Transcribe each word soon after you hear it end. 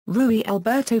Rui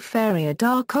Alberto Faria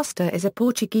da Costa is a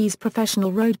Portuguese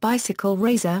professional road bicycle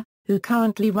racer, who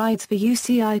currently rides for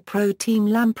UCI ProTeam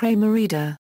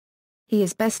Lampre-Merida. He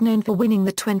is best known for winning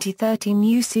the 2013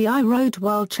 UCI Road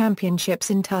World Championships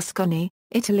in Tuscany,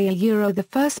 Italy, the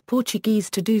first Portuguese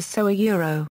to do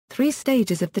so, three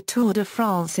stages of the Tour de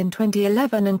France in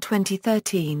 2011 and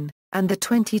 2013, and the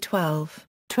 2012,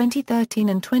 2013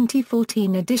 and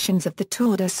 2014 editions of the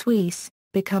Tour de Suisse,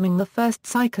 becoming the first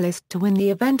cyclist to win the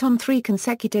event on 3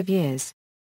 consecutive years.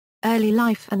 Early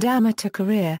life and amateur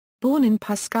career. Born in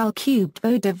Pascal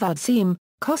Cubdo de Varzim,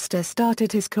 Costa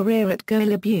started his career at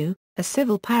Goilebu, a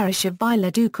civil parish of Vila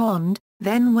do Conde,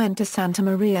 then went to Santa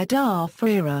Maria da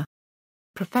Feira.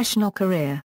 Professional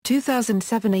career,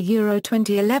 2007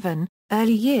 2011,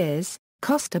 early years.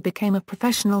 Costa became a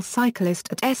professional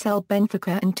cyclist at SL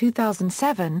Benfica in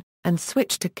 2007, and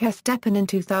switched to Kestepen in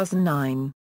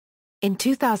 2009. In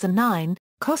 2009,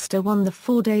 Costa won the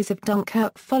 4 Days of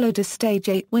Dunkirk, followed a Stage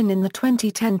 8 win in the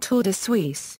 2010 Tour de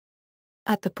Suisse.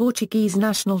 At the Portuguese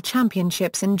National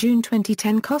Championships in June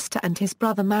 2010, Costa and his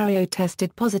brother Mario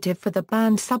tested positive for the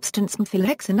banned substance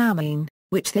methylhexanamine,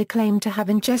 which they claimed to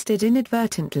have ingested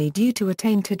inadvertently due to a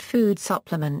tainted food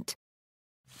supplement.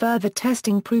 Further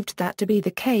testing proved that to be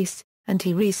the case, and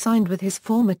he re-signed with his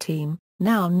former team,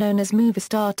 now known as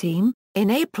Movistar Team, in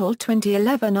April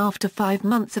 2011 after 5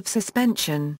 months of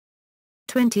suspension.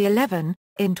 2011.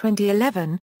 In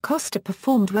 2011, Costa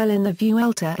performed well in the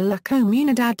Vuelta a la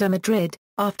Comunidad de Madrid.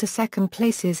 After second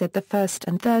places at the first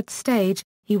and third stage,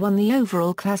 he won the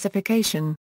overall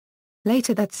classification.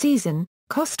 Later that season,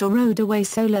 Costa rode away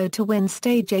solo to win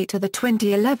Stage 8 of the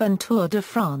 2011 Tour de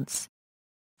France.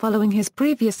 Following his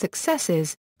previous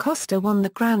successes, Costa won the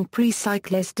Grand Prix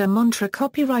Cyclist de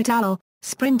Montreux-Copyright,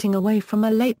 sprinting away from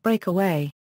a late breakaway.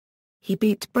 He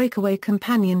beat breakaway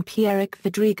companion Pierrick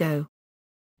Vidrigo.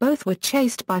 Both were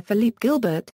chased by Philippe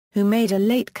Gilbert, who made a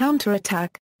late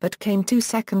counter-attack, but came 2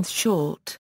 seconds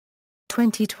short.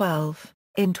 2012.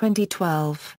 In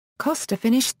 2012, Costa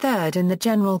finished third in the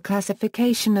general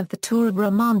classification of the Tour of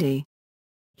Romandie.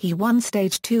 He won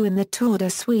Stage 2 in the Tour de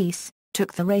Suisse,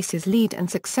 took the race's lead and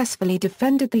successfully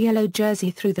defended the yellow jersey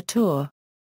through the Tour.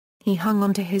 He hung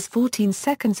on to his 14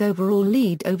 seconds overall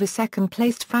lead over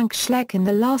second-placed Frank Schleck in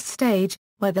the last stage,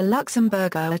 where the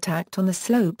Luxembourger attacked on the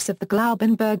slopes of the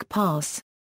Glaubenberg Pass.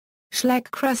 Schleck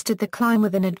crested the climb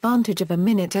with an advantage of a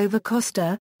minute over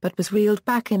Costa, but was reeled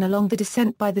back in along the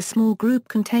descent by the small group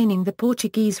containing the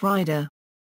Portuguese rider.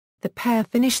 The pair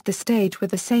finished the stage with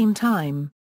the same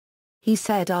time. He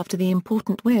said after the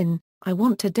important win, "I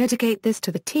want to dedicate this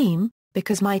to the team,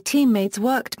 because my teammates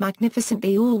worked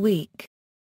magnificently all week.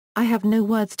 I have no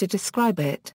words to describe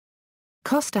it."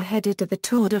 Costa headed to the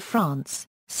Tour de France,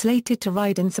 slated to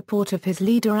ride in support of his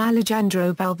leader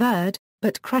Alejandro Valverde,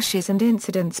 but crashes and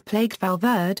incidents plagued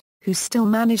Valverde, who still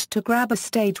managed to grab a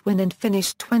stage win and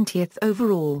finished 20th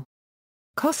overall.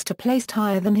 Costa placed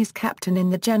higher than his captain in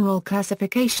the general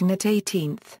classification at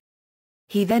 18th.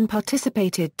 He then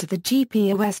participated to the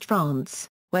GP West France,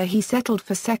 where he settled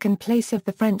for second place of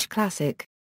the French Classic.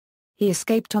 He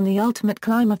escaped on the ultimate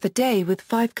climb of the day with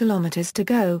 5 kilometers to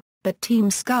go, but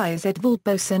Team Sky's Edvald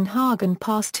Boasson-Hagen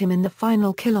passed him in the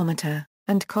final kilometer,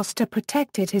 and Costa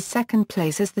protected his second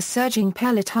place as the surging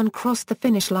peloton crossed the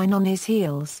finish line on his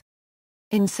heels.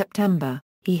 In September,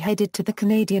 he headed to the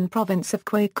Canadian province of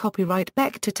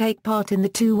Quebec to take part in the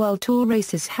 2 World Tour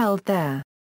races held there.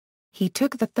 He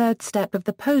took the third step of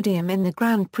the podium in the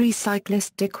Grand Prix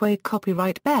Cyclist de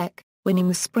Quebec, winning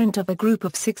the sprint of a group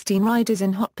of 16 riders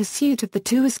in hot pursuit of the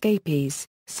 2 escapees,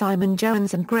 Simon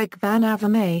Jones and Greg Van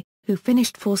Avermaet, who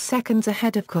finished 4 seconds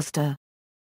ahead of Costa.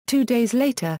 2 days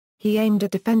later, he aimed at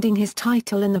defending his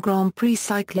title in the Grand Prix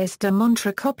Cyclist de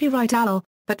Montreux-Copyright,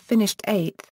 but finished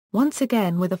 8th, once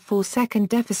again with a 4-second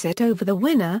deficit over the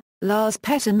winner, Lars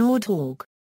Petter Nordhog.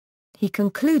 He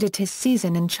concluded his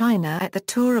season in China at the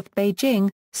Tour of Beijing,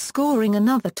 scoring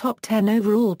another top 10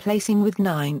 overall placing with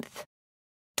 9th.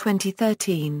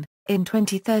 2013. In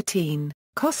 2013,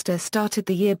 Costa started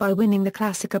the year by winning the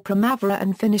Classica Primavera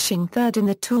and finishing third in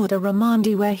the Tour de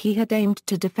Romandie, where he had aimed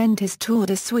to defend his Tour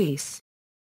de Suisse.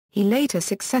 He later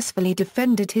successfully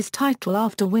defended his title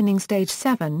after winning Stage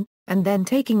 7, and then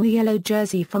taking the yellow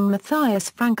jersey from Matthias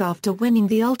Frank after winning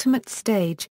the ultimate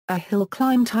stage, a hill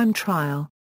climb time trial.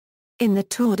 In the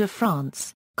Tour de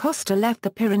France, Costa left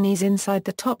the Pyrenees inside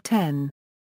the top 10.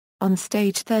 On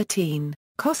Stage 13,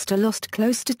 Costa lost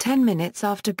close to 10 minutes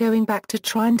after going back to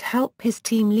try and help his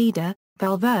team leader,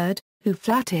 Valverde, who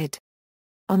flattered.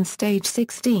 On Stage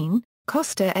 16,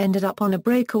 Costa ended up on a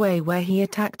breakaway where he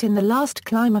attacked in the last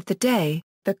climb of the day,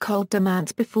 the Col de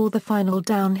Mance, before the final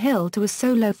downhill to a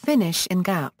solo finish in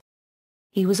Gap.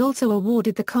 He was also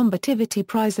awarded the combativity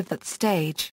prize of that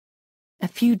stage. A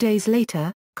few days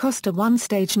later, Costa won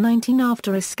stage 19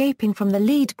 after escaping from the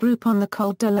lead group on the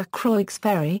Col de la Croix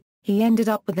ferry. He ended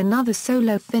up with another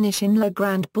solo finish in Le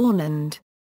Grand Bornand.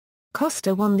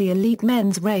 Costa won the elite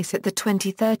men's race at the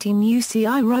 2013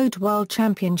 UCI Road World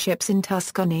Championships in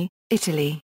Tuscany,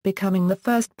 Italy, becoming the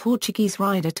first Portuguese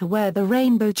rider to wear the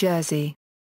rainbow jersey.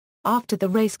 After the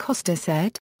race, Costa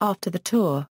said, "After the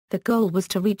Tour, the goal was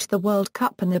to reach the World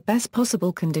Cup in the best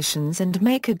possible conditions and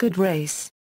make a good race.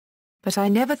 But I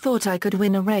never thought I could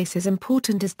win a race as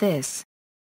important as this.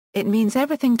 It means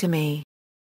everything to me.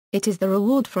 It is the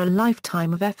reward for a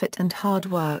lifetime of effort and hard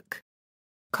work."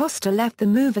 Costa left the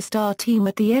Movistar team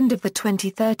at the end of the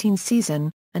 2013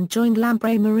 season, and joined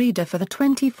Lampre-Merida for the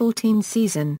 2014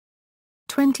 season.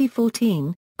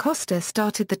 2014, Costa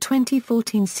started the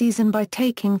 2014 season by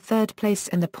taking third place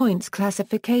in the points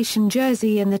classification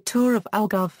jersey in the Tour of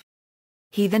Algarve.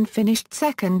 He then finished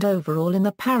second overall in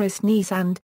the Paris-Nice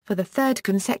and, for the third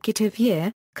consecutive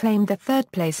year, claimed the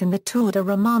third place in the Tour de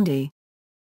Romandie.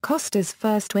 Costa's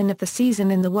first win of the season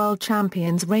in the World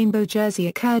Champions rainbow jersey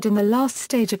occurred in the last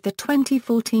stage of the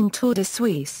 2014 Tour de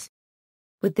Suisse.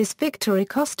 With this victory,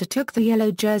 Costa took the yellow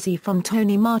jersey from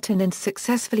Tony Martin and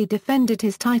successfully defended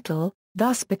his title,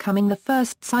 thus becoming the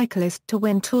first cyclist to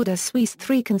win Tour de Suisse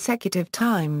 3 consecutive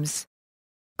times.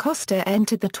 Costa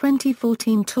entered the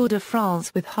 2014 Tour de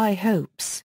France with high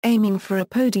hopes, aiming for a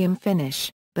podium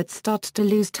finish, but started to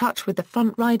lose touch with the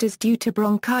front riders due to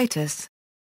bronchitis.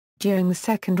 During the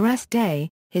second rest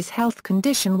day, his health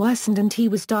condition worsened and he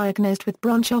was diagnosed with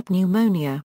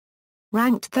bronchopneumonia.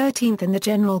 Ranked 13th in the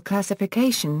general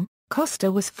classification,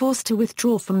 Costa was forced to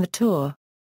withdraw from the Tour.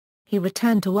 He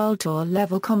returned to World Tour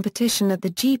level competition at the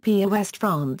GP West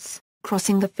France,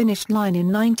 crossing the finish line in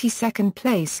 92nd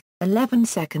place, 11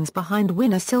 seconds behind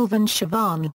winner Sylvain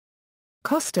Chavannes.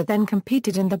 Costa then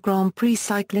competed in the Grand Prix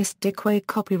Cyclist de Quay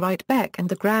Copyright Bec and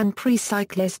the Grand Prix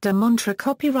Cyclist de Montreux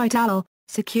Copyright Al,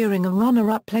 securing a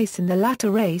runner-up place in the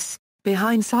latter race,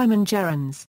 behind Simon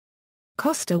Gerrans.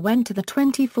 Costa went to the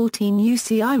 2014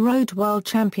 UCI Road World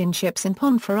Championships in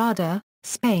Ponferrada,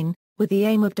 Spain, with the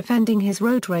aim of defending his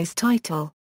road race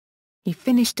title. He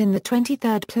finished in the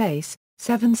 23rd place,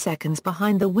 7 seconds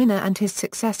behind the winner and his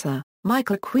successor,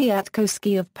 Michael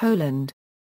Kwiatkowski of Poland.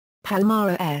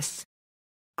 Palmares.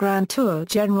 Grand Tour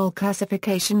General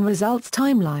Classification Results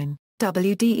Timeline,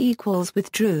 WD =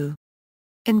 withdrew.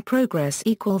 In progress =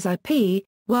 IP,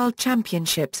 World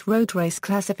Championships Road Race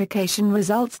Classification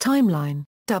Results Timeline,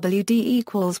 WD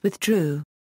 = withdrew.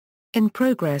 In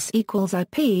progress =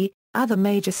 IP, Other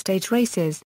Major Stage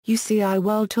Races, UCI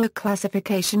World Tour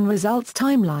Classification Results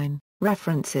Timeline,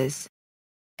 References.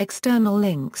 External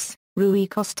links, Rui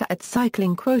Costa at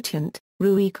Cycling Quotient,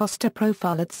 Rui Costa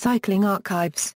profile at Cycling Archives.